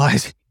top and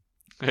realize,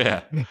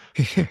 yeah,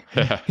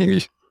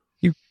 you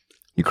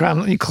climb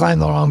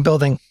the wrong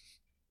building.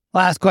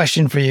 Last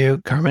question for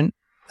you, Carmen.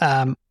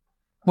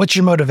 What's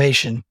your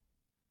motivation?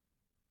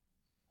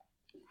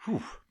 Wow.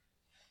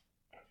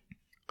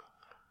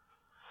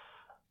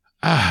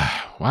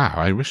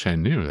 I wish I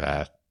knew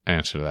that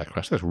answer to that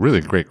question. That's a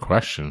really great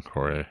question,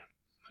 Corey.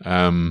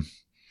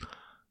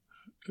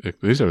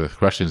 These are the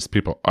questions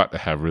people ought to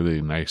have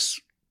really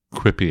nice,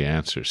 quippy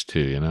answers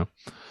to,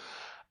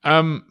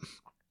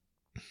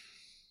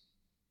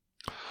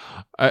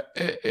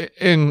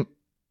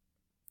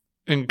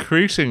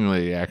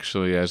 Increasingly,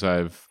 actually, as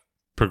I've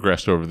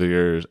progressed over the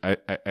years,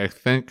 I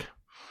think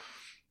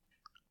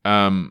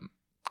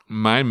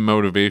my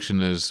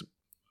motivation is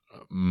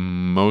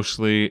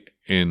mostly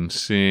in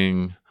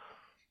seeing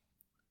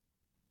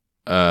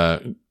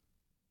the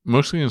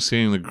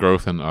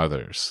growth in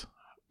others.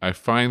 I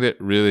find it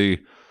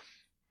really,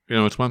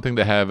 it's one thing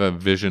to have a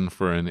vision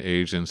for an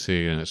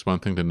agency, and it's one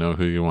thing to know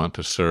who you want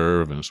to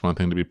serve, and it's one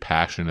thing to be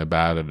passionate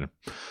about it, and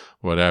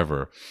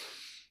whatever.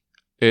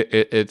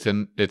 It's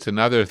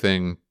another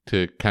thing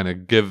to kind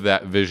of give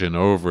that vision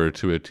over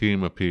to a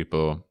team of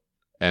people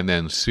and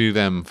then see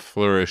them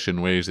flourish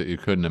in ways that you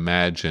couldn't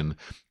imagine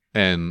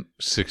and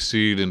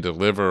succeed and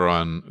deliver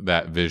on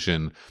that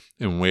vision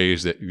in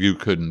ways that you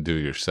couldn't do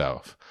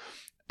yourself.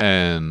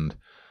 And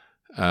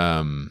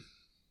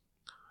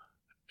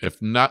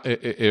if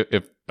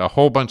a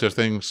whole bunch of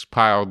things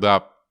piled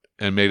up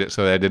and made it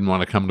so that I didn't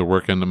want to come to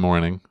work in the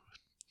morning,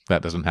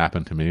 that doesn't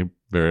happen to me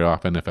very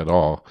often, if at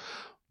all.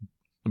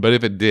 But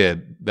if it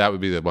did, that would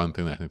be the one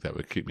thing that I think that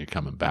would keep me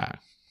coming back.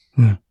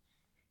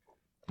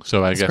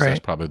 So I guess that's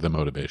probably the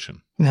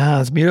motivation. No,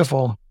 it's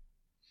beautiful.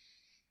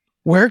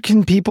 Where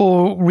can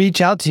people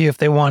reach out to you if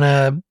they want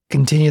to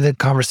continue the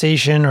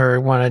conversation or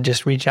want to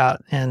just reach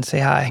out and say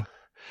hi?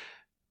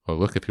 Well,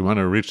 look, if you want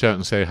to reach out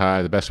and say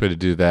hi, the best way to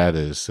do that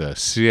is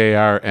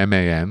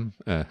Carman,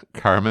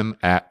 Carman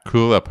at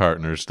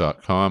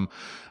coolapartners.com.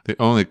 The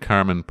only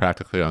Carman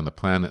practically on the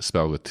planet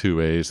spelled with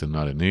 2 A's and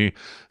not an E.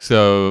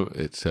 So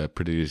it's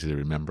pretty easy to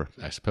remember,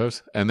 I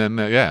suppose. And then,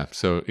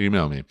 so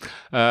email me.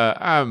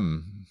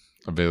 I'm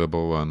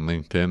available on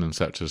LinkedIn and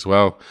such as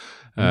well.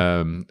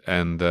 And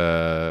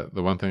the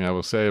one thing I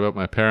will say about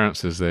my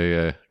parents is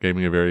they gave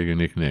me a very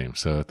unique name.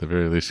 So at the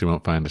very least, you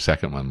won't find a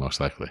second one, most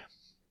likely.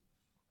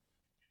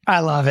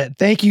 I love it.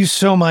 Thank you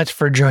so much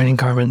for joining,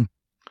 Carman.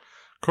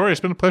 Corey, it's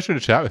been a pleasure to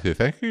chat with you.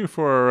 Thank you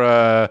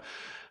for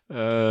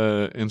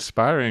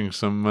inspiring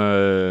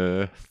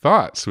some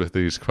thoughts with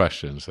these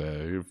questions.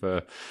 You've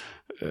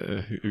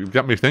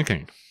got me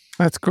thinking.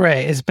 That's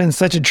great. It's been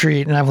such a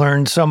treat, and I've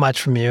learned so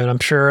much from you, and I'm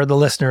sure the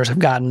listeners have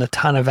gotten a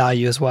ton of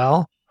value as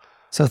well.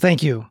 So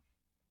thank you.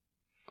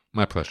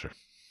 My pleasure.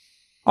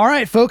 All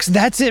right, folks,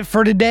 that's it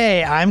for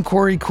today. I'm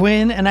Corey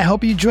Quinn, and I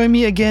hope you join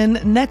me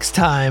again next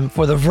time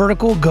for the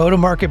Vertical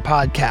Go-to-Market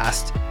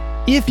Podcast.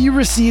 If you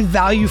receive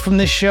value from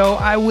this show,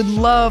 I would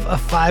love a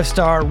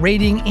 5-star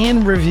rating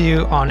and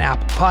review on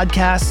Apple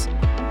Podcasts.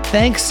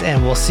 Thanks,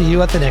 and we'll see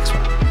you at the next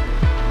one.